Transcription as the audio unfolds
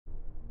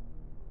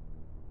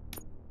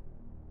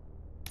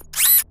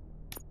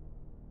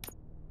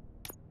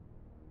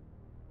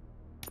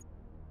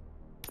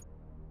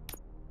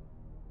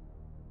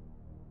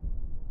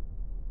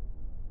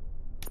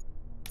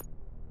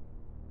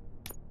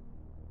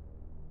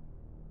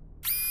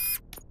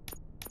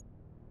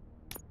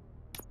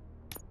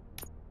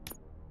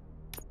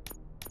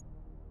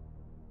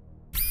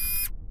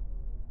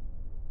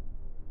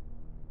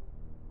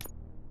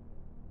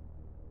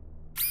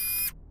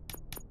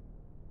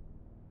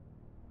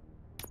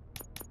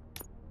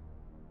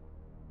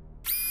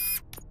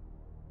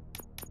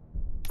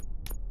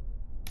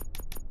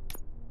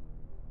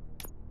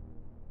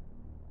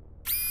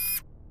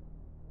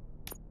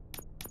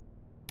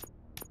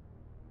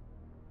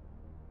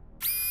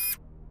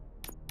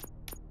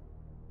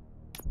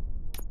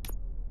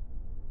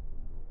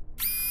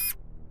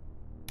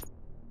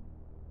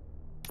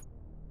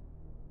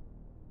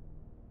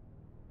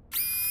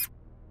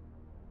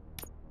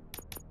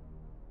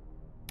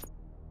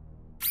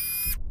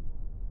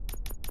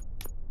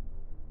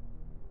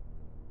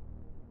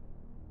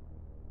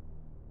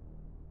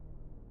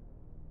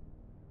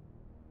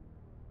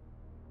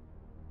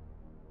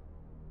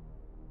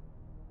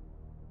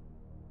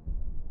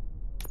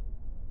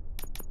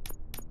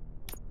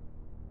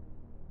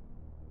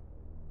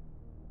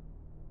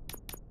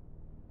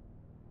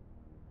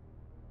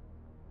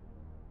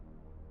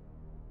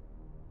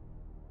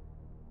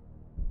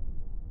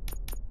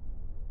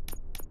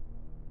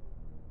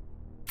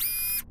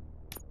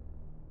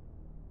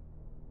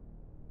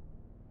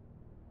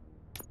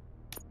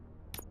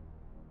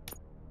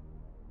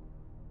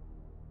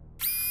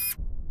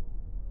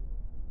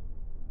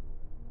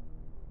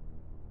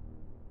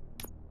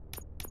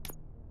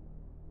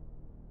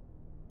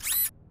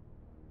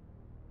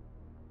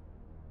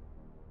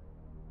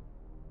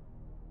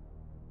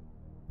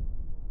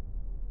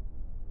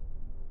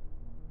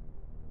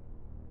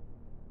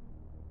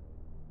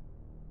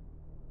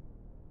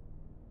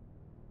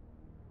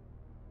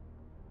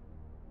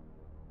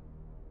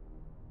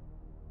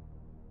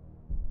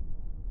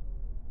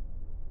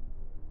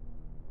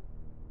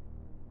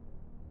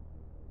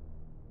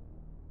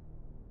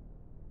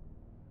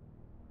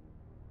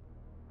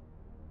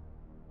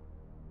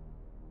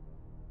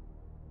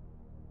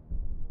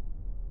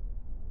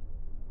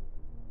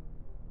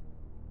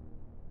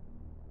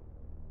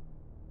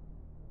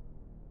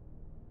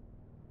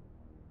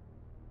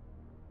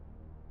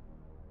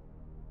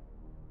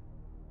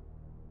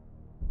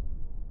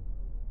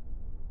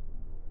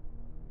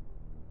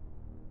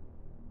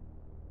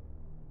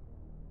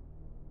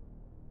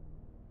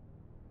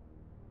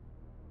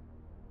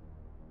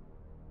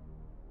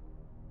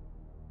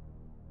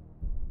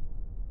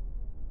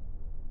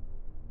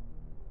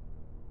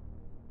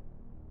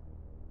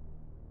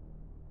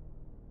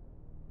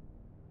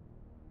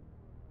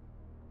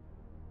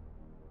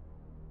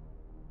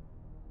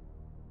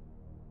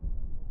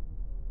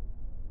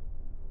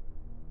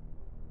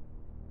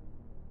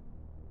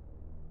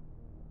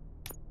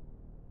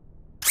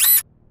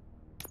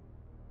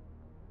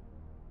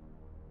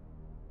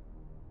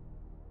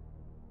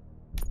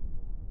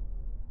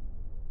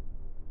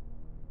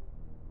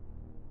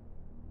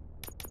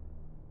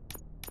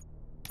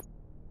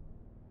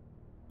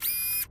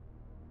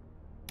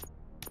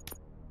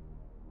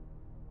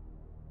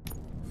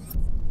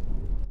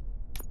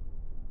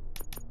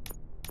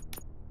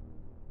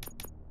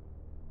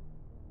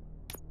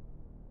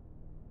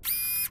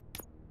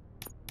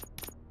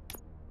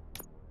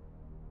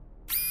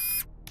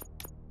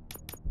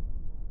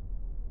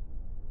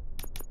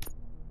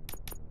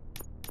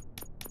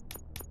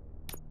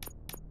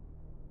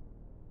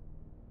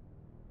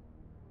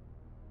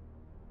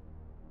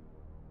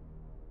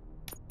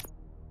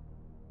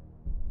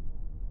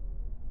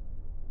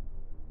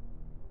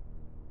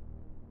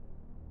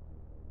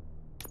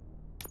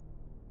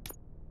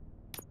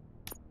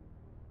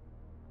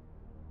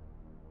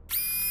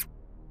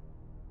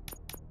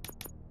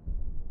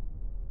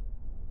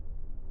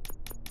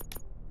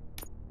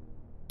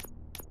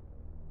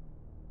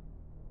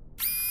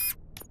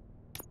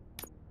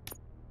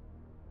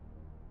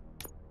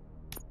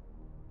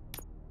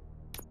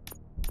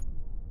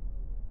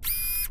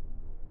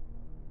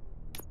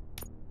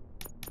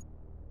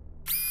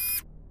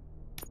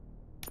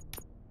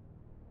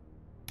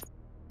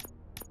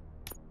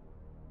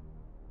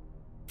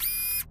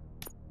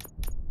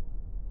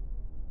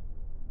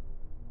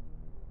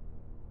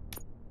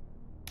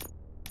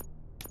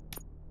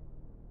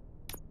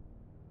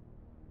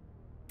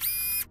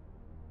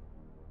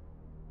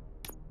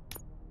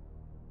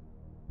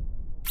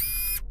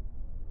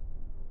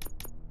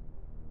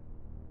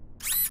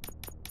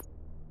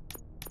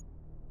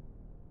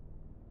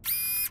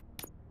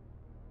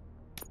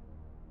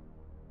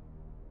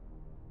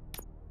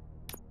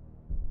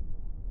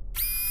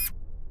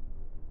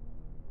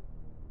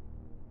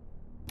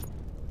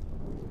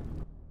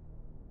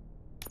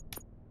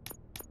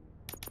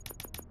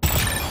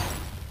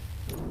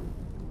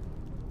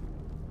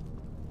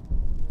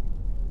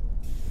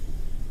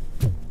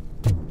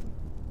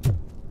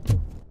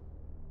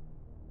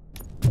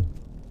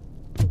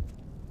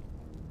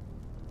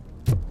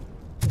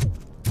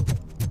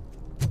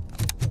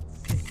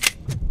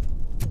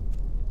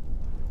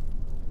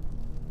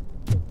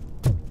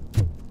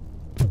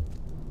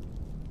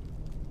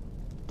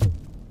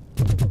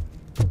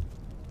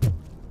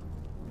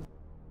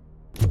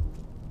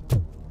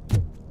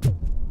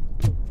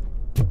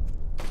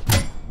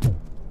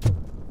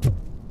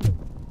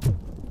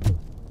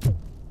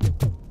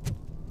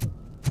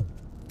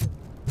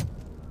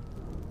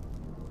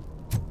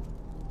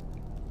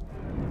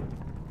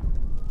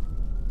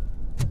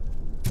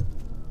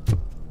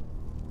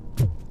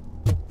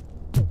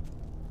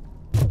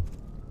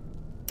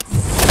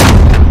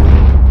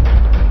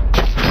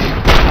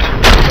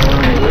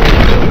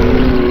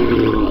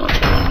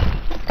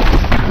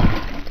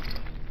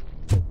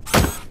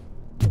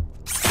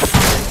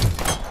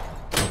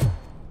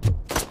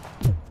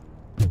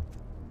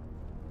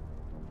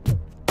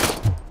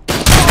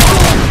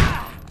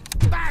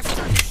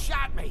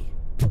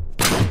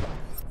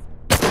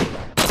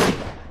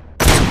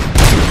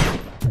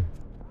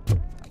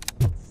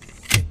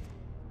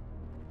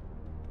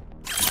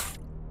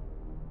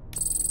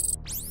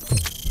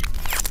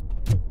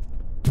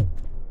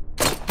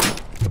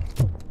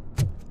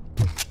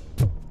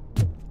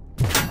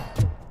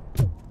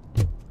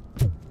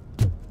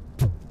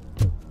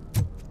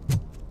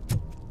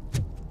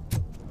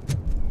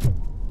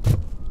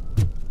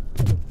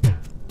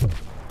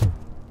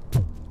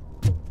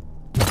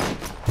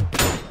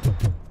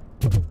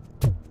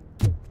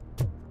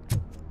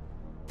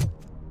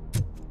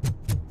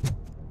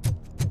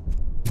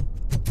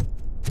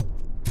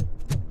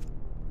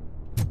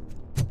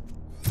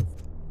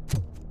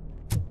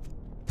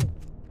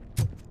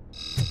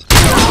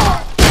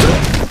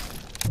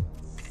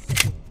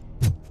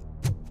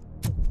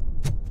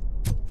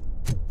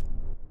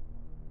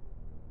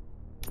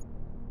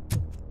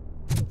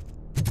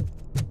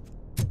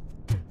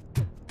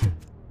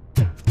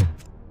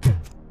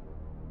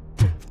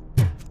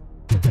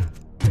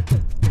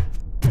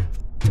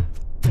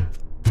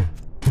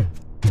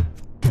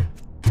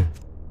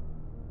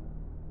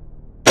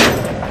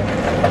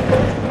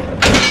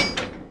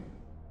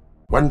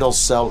Wendell's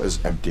cell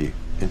is empty.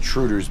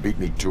 Intruders beat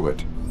me to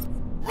it.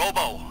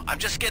 Robo, I'm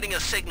just getting a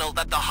signal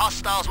that the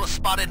hostiles were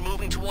spotted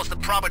moving towards the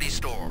property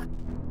store.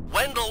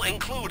 Wendell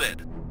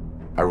included.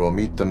 I will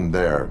meet them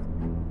there.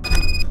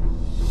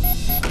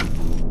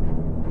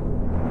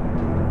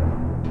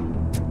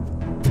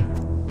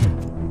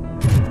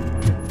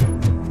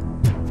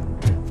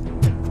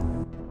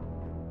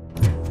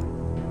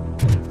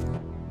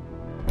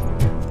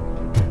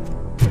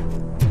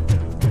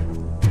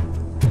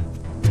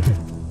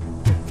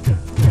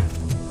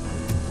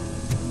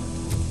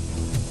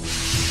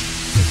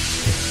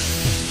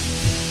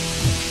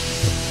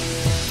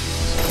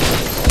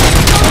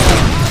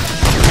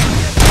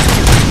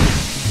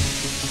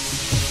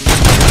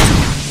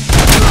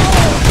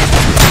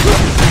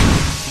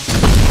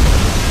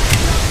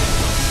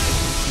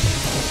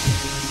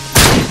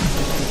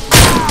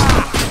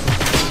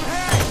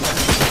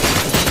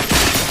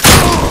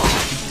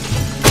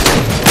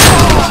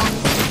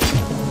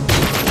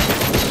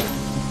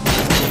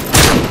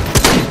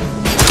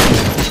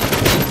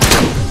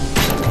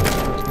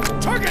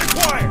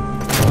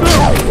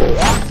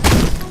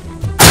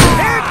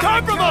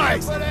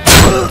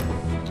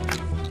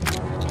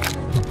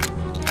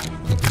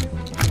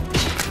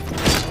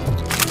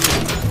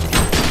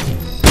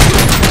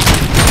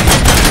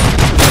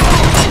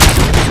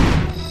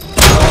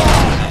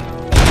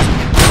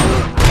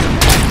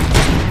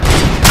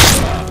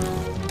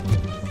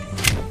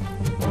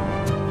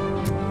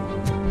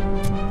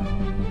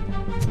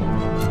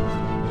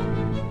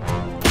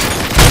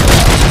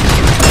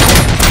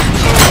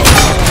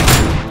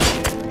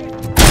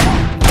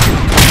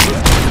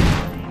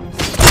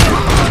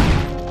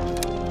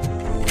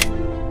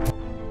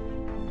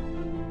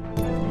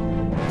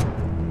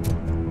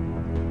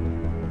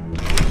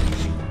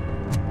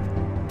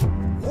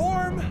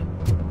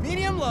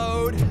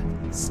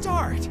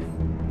 Start.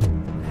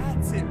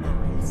 That's it,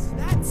 Maurice.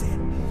 That's it.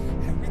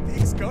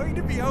 Everything's going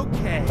to be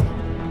okay.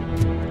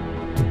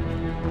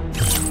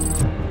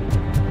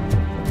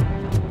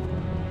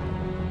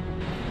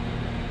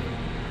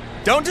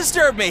 Don't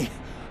disturb me.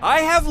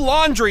 I have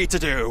laundry to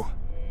do.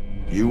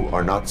 You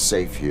are not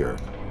safe here.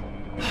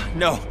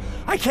 No,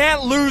 I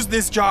can't lose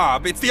this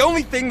job. It's the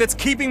only thing that's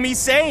keeping me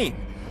sane.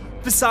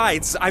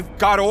 Besides, I've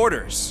got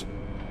orders.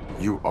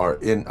 You are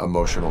in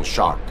emotional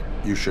shock.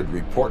 You should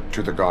report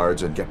to the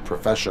guards and get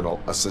professional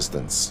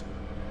assistance.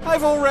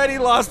 I've already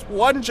lost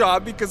one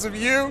job because of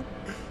you.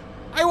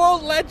 I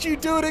won't let you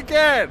do it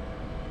again.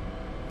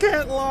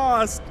 Get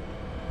lost.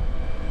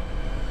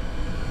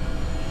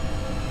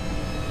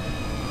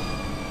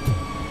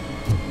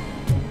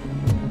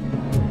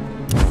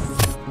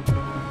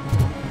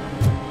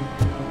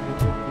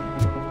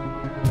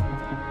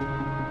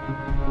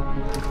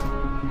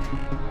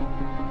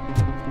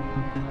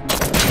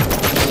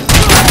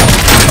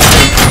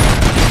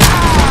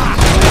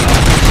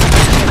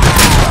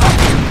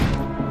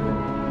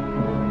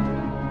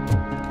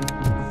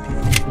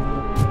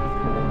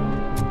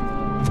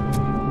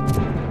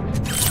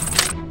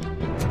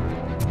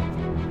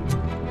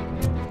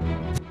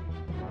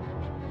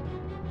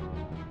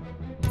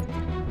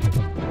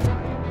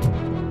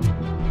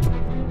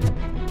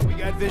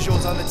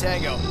 Visuals on the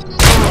Tango.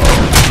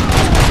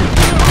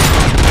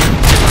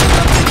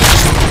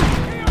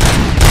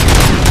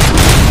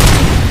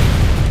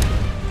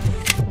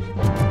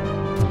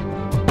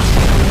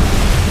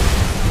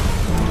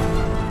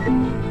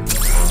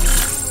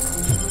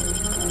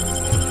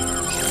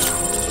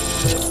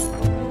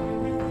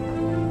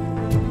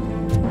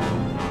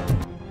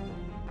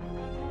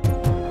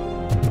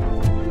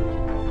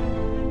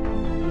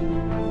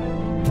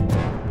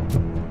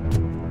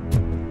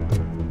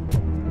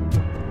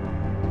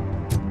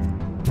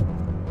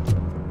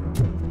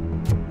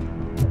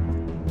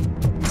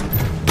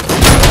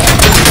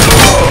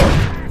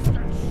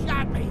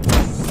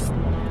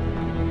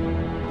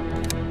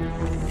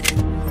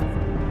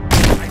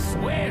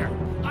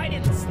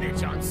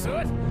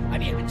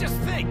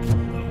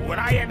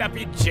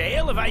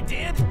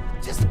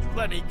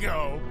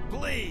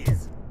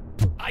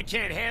 I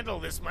can't handle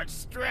this much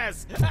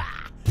stress.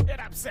 It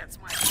upsets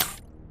my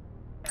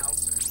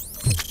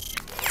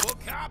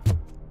RoboCop?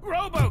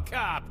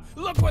 RoboCop!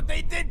 Look what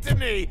they did to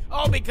me!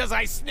 All because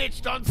I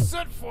snitched on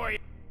Soot for you.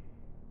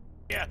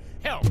 Yeah,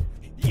 help!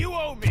 You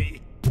owe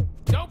me!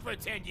 Don't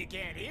pretend you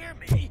can't hear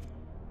me!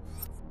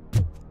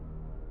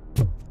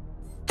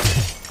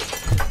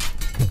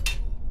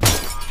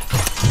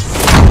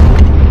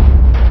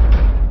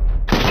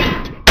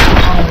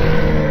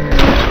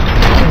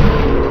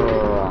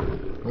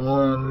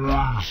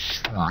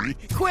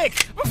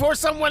 Quick! Before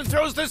someone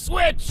throws the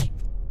switch!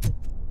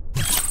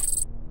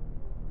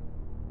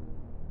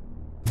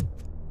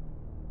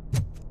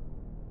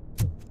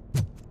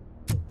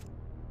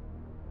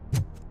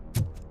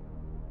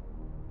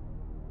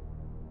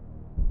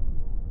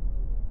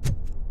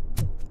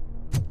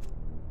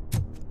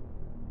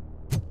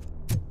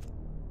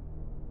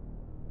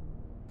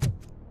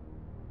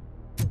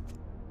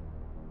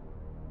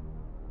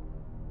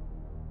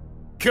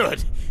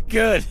 Good,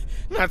 good.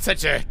 Not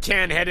such a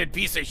can-headed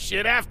piece of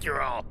shit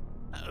after all.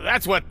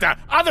 That's what the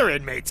other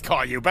inmates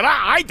call you, but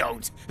I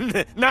don't.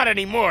 Not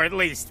anymore, at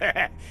least.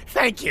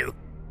 Thank you.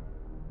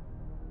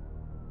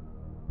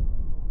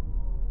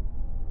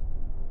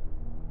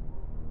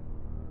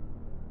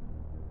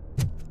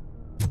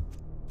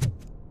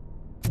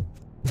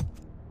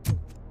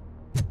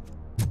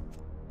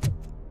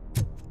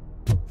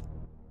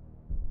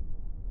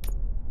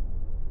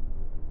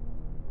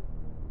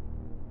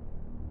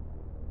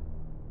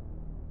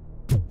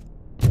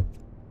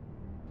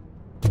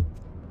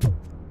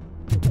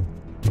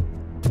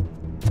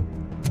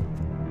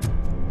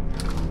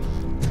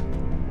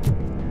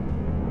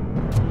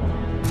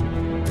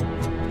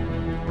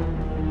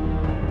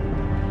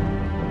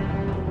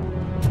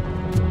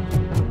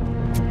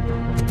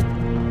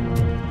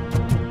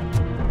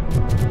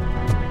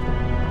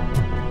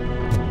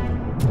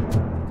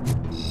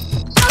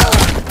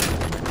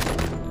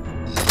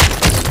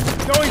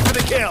 Going for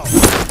the kill!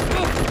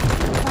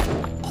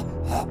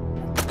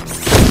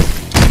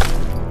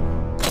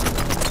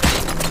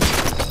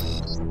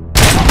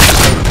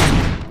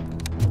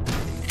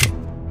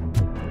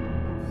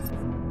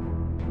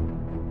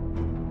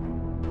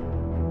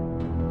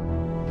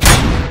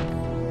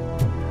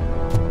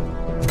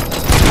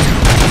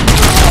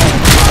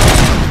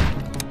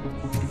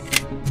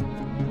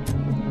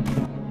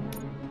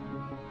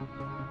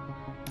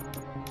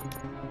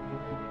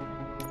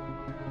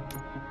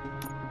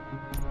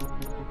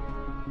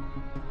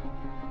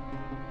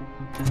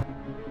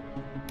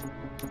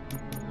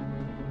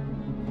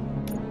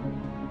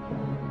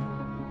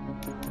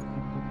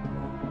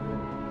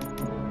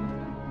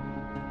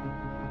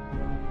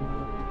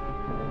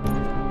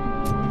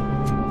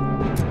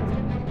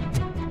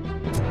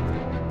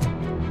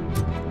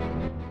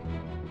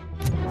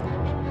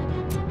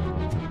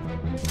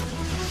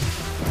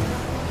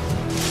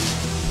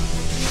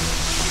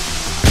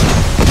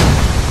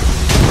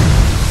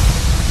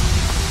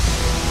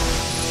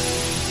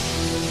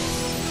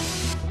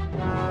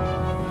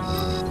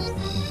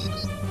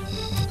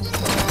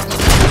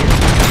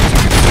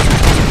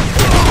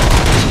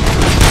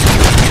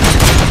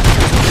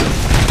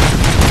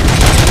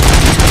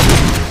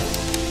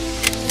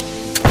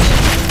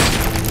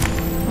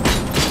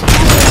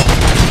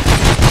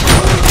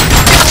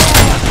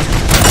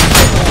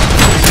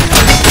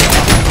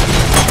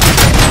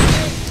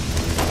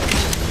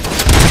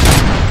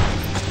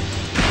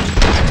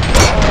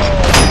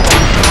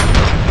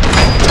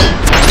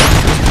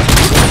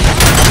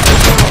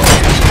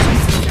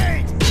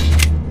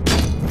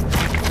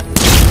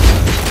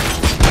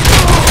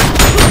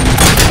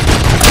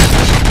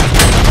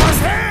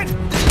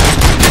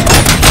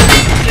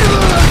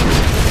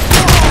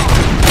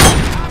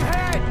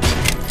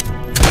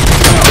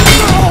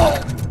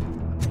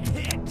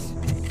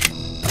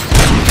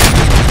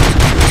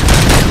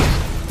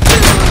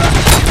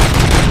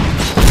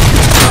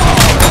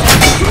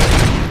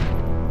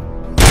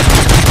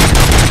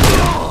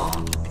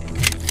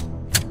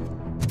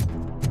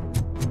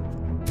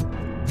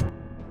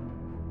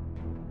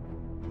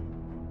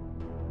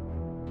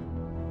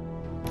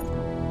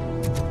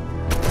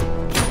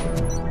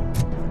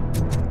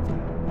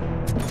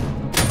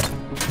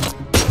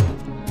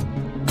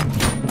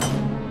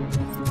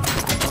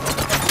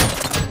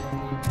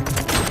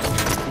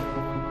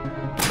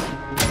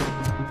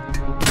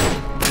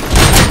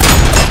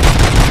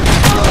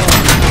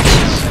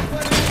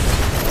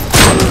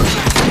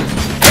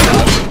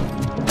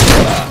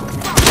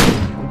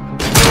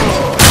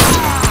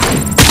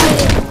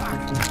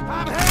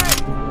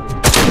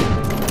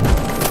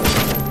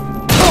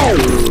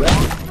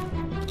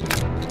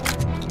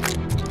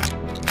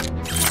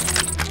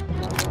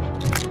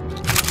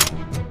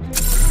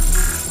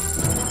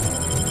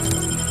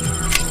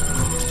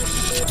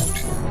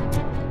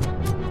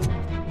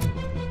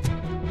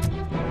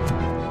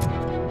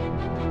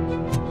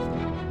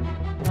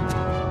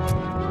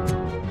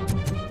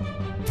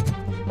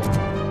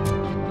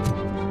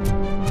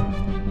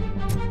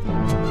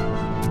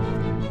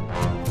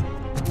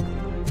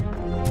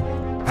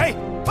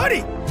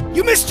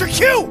 You missed your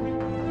cue!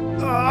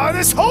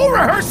 This whole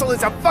rehearsal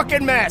is a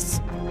fucking mess!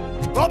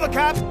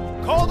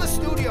 RoboCop, call the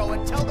studio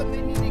and tell them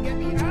they need to get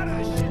me out of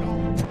this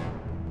shithole!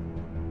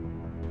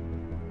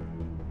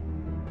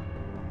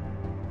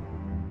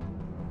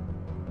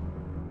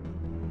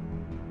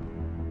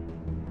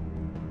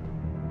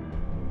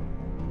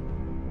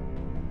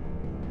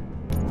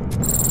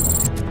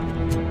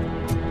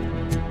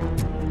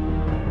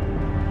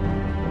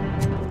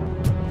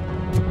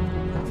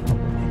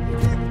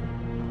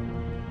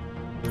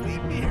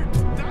 Leave me here to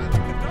die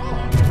like a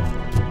dog!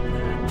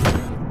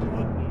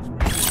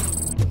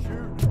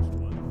 Sure, next one.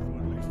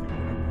 At least they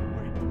won't have to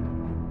wait.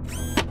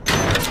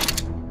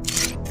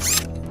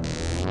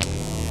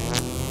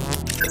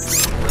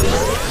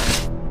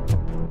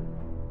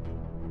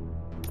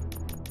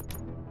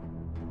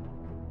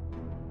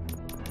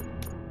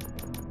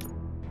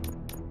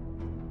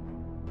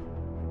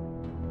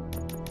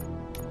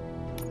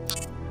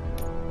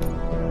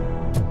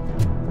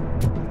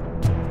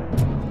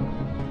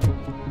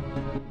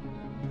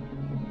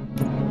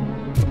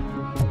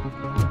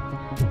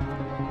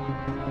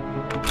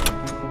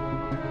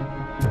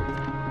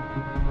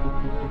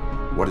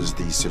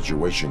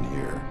 situation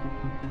here.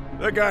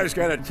 That guy's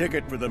got a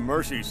ticket for the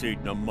mercy seat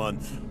in a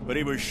month, but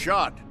he was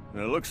shot,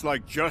 and it looks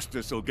like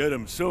justice will get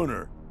him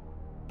sooner.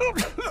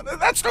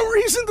 That's no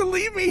reason to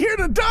leave me here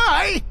to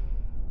die!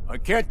 I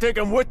can't take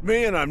him with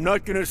me, and I'm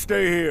not gonna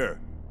stay here.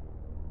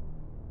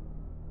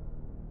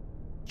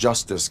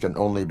 Justice can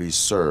only be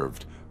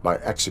served by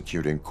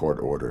executing court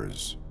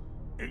orders.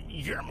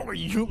 You're more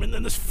human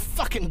than this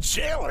fucking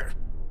jailer!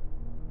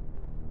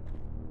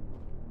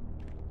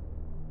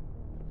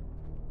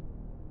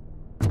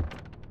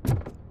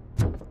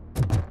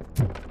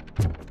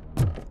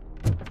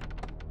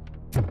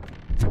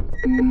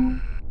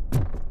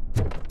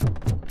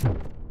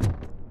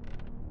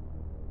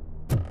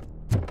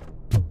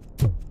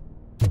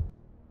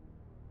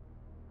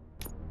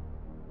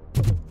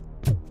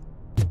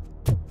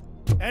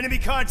 Enemy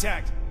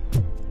contact!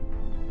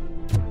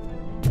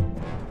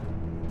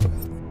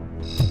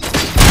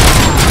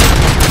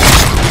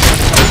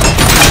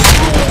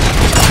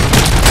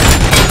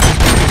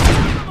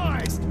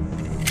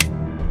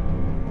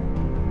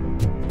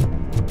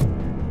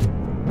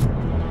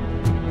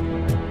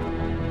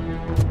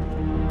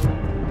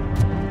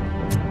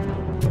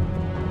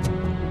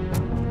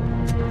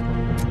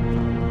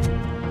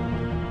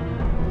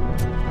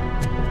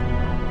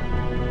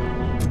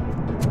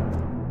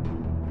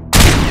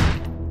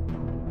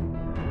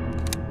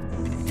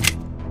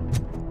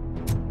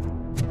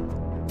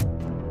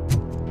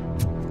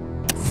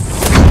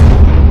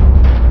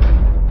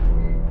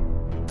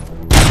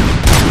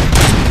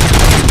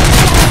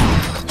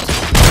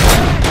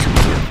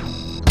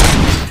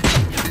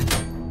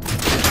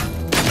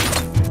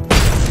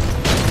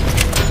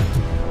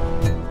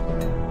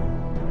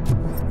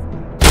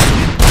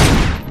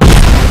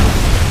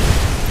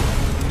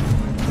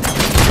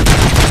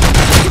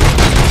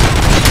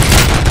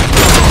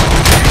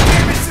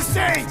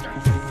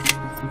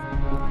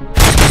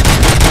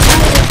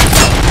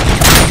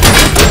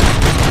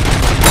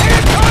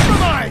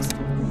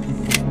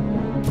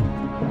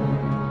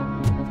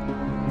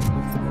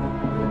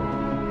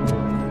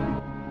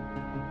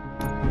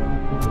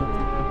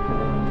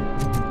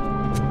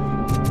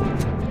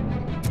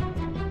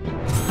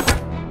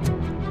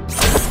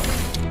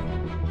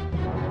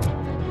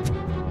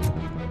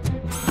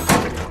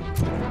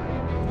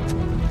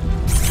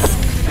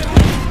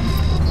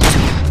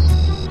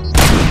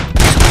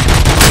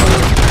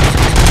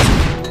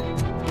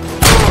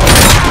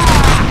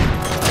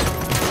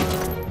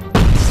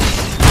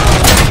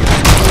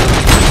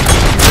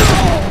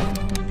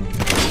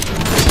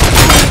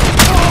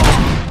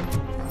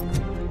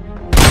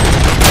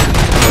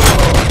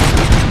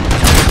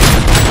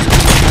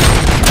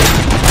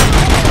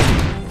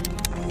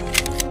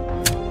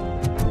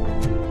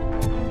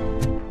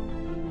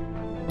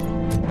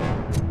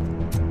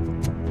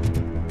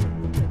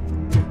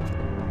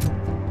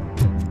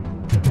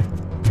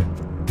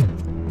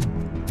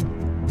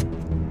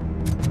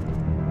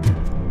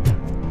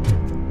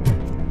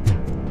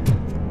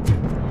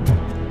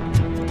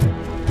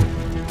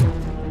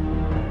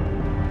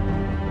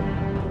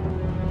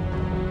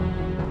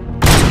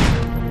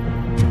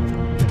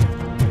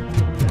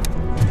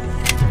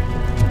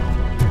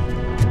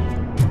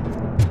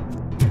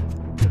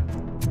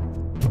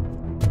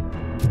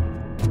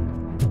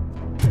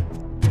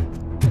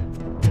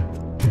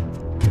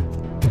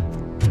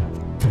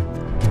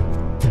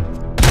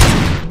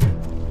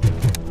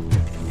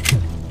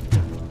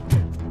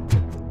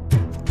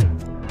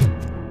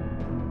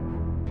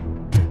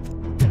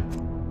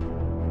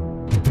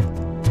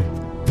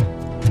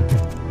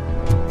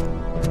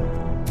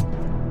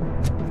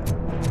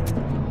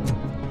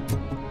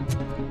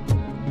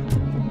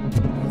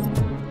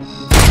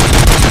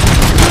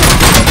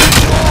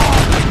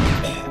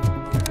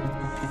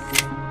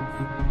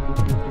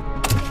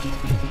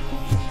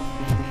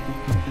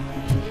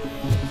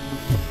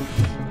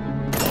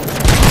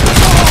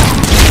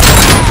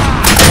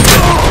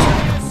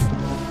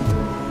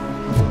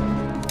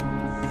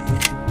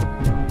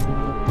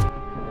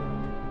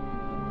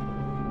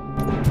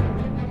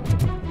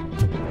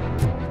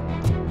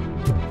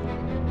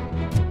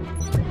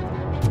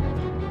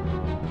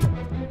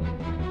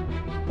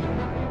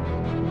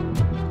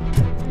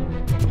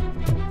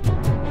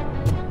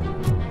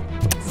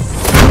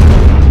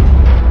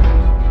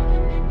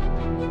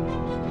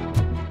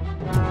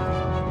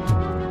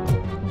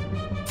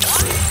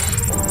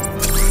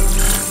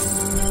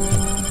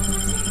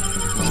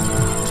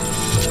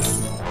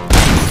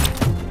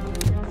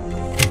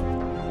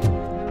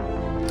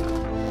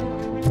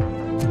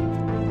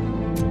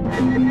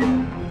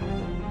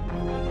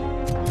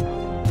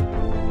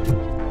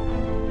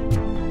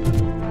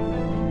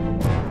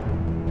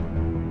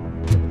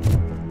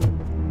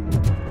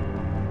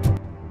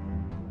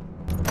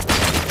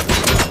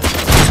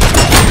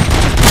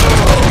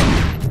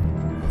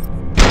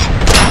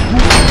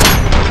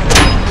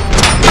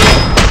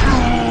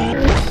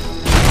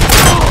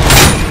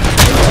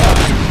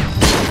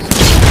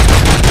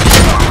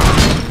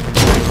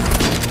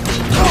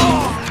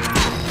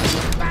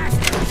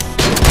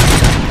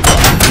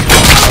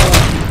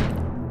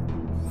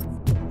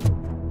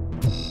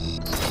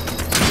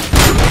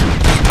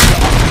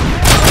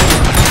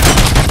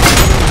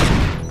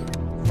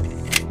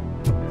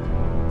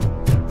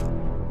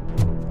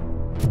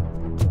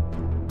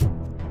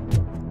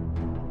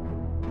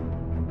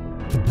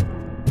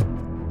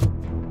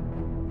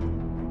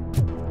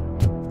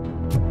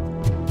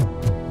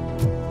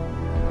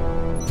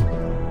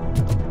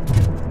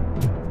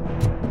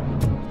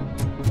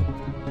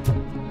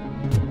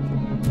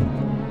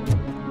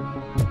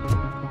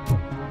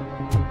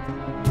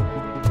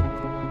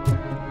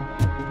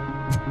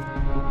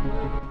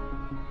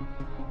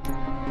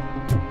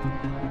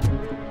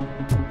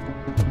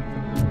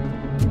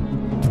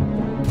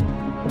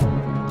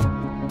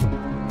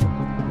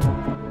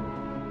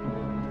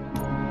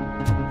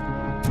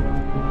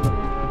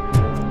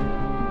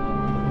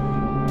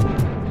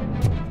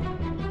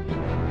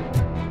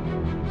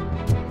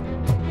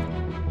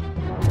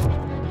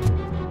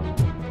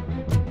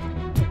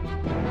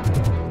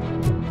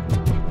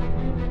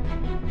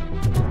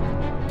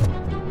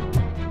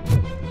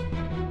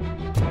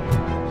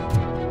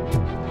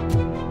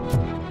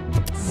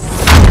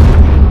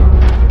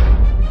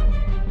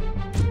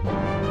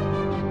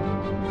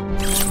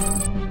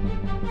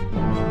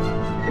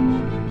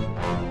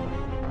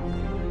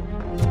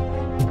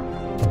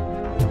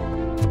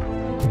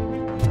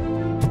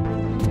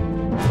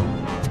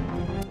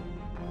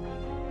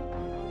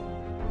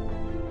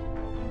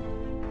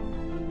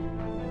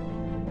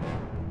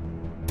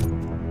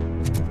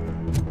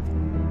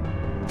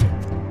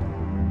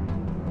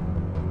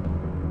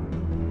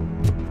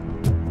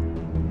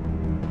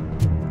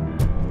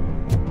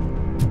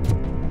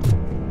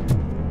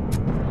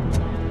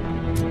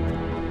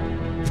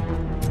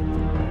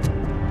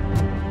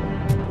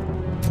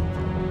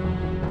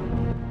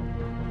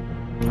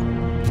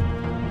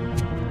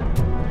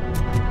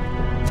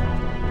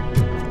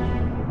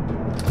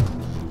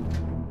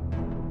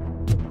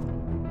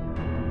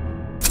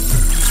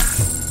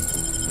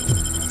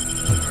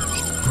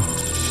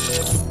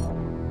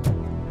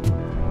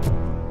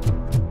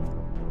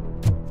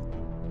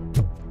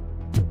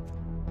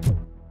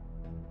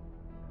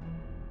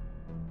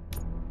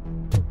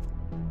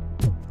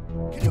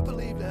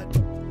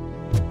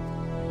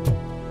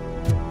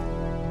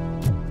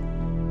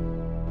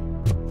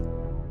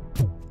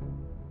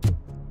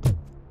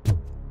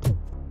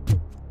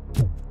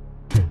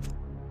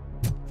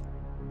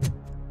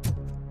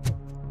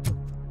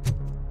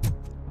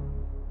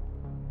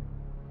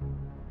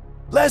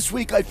 Last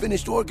week I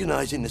finished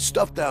organizing the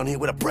stuff down here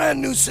with a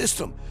brand new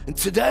system. And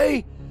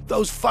today,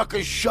 those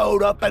fuckers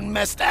showed up and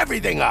messed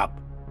everything up.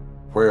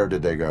 Where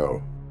did they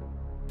go?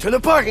 To the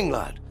parking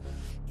lot.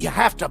 You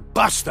have to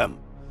bust them.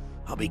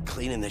 I'll be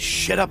cleaning this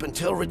shit up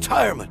until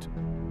retirement.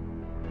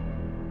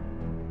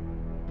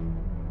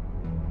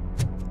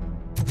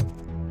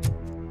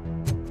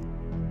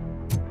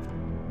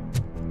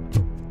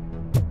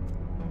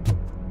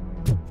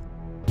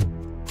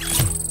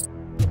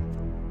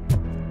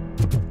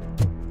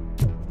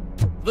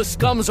 The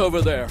scum's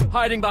over there,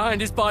 hiding behind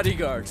his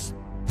bodyguards.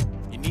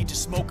 You need to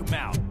smoke them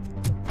out.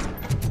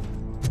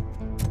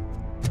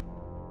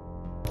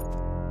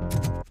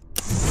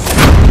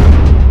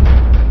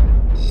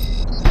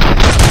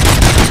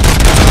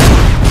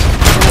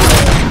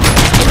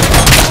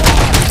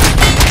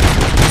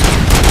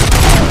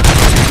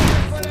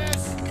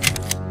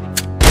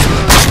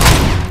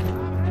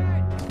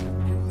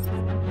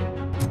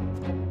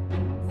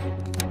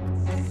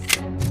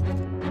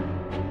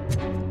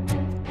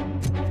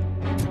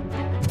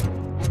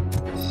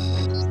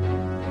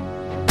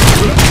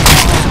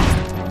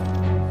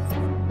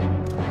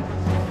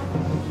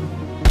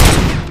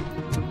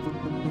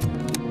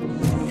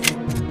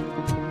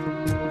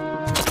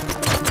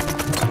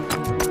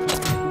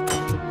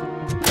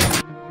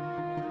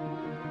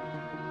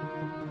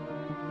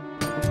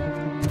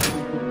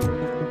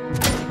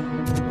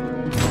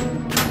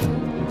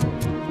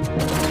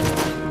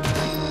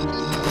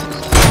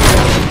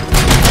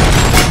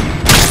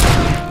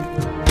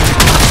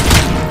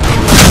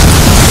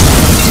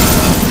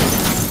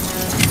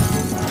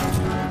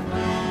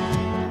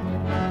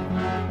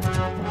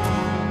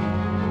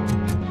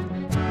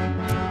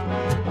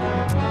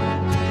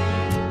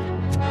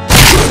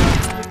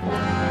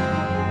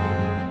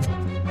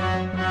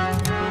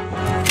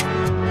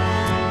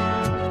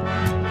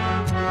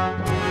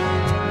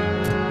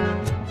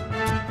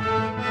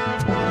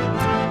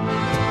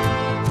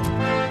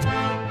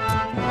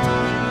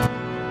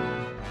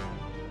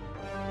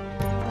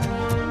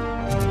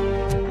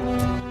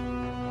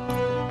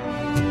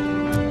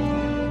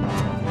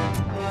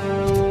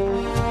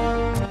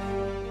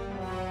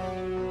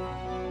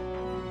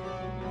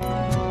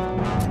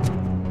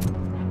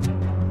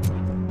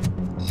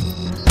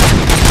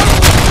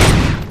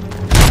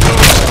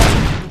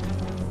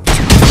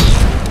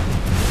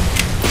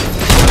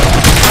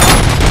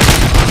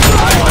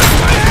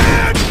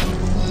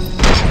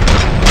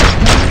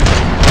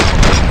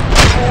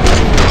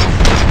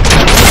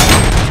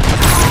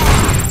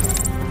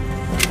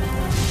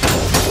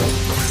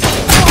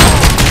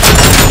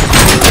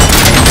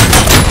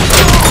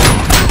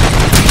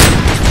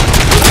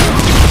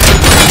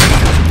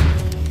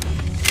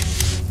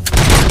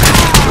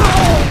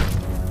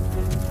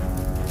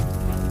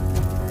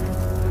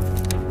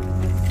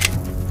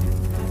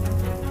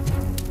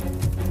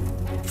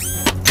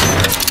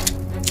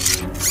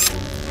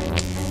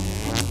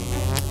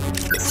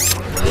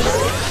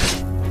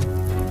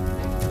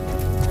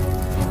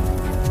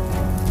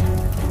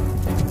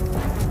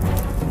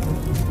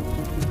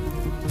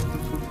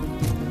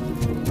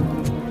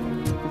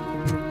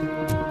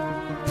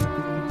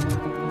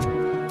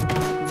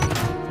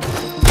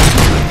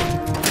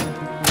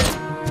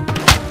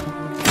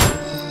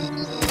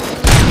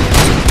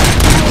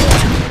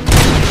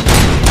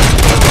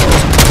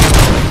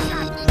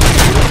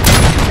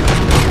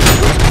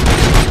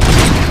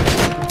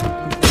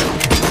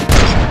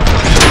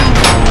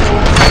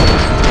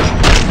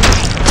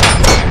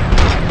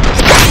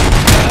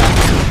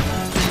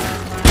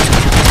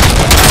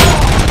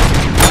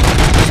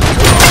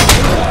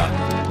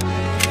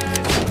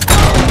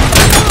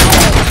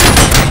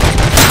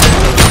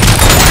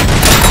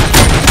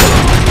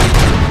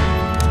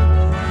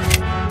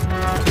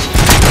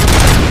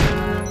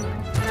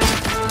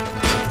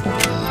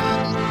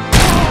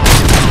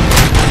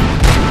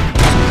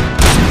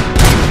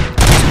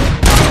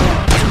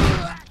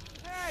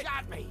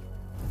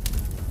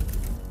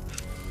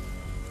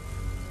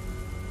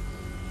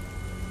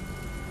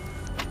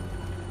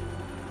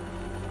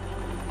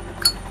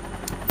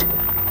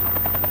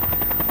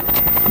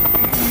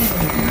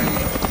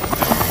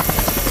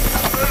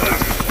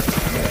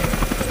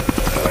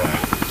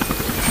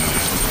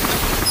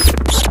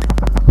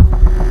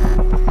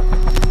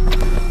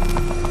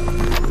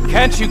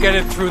 Can't you get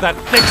it through that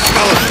thick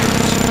skull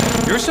of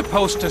yours? You're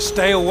supposed to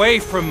stay away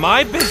from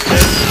my business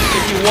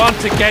if you want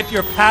to get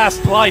your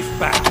past life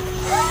back.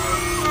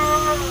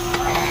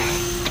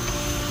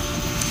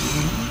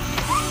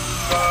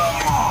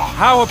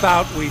 How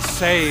about we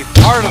save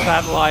part of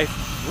that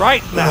life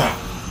right now?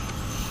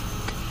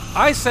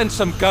 I sent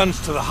some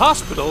guns to the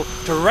hospital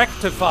to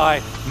rectify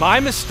my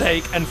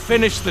mistake and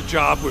finish the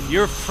job with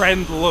your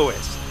friend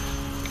Lewis.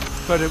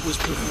 But it was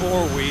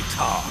before we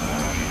talked.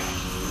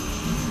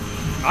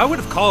 I would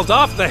have called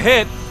off the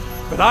hit,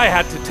 but I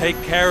had to take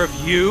care of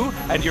you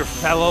and your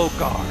fellow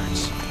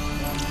guards.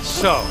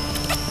 So,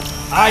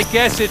 I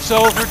guess it's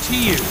over to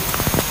you.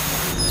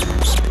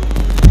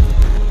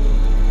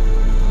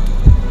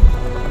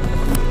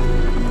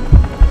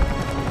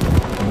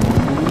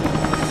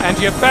 And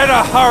you better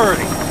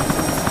hurry.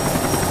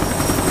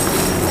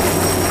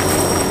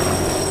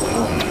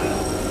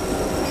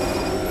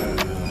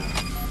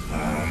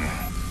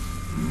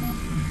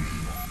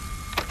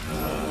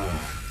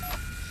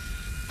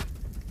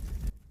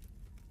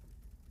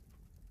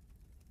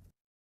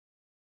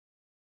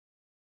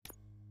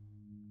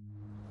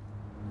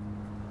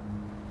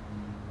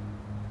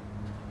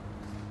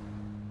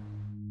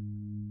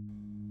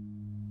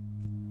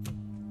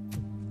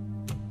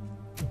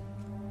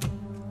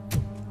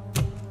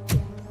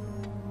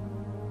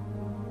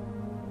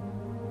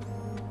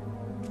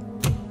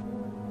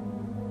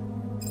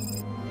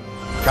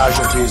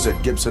 Casualties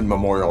at Gibson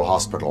Memorial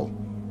Hospital.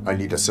 I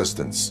need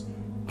assistance.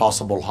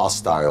 Possible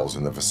hostiles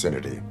in the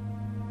vicinity.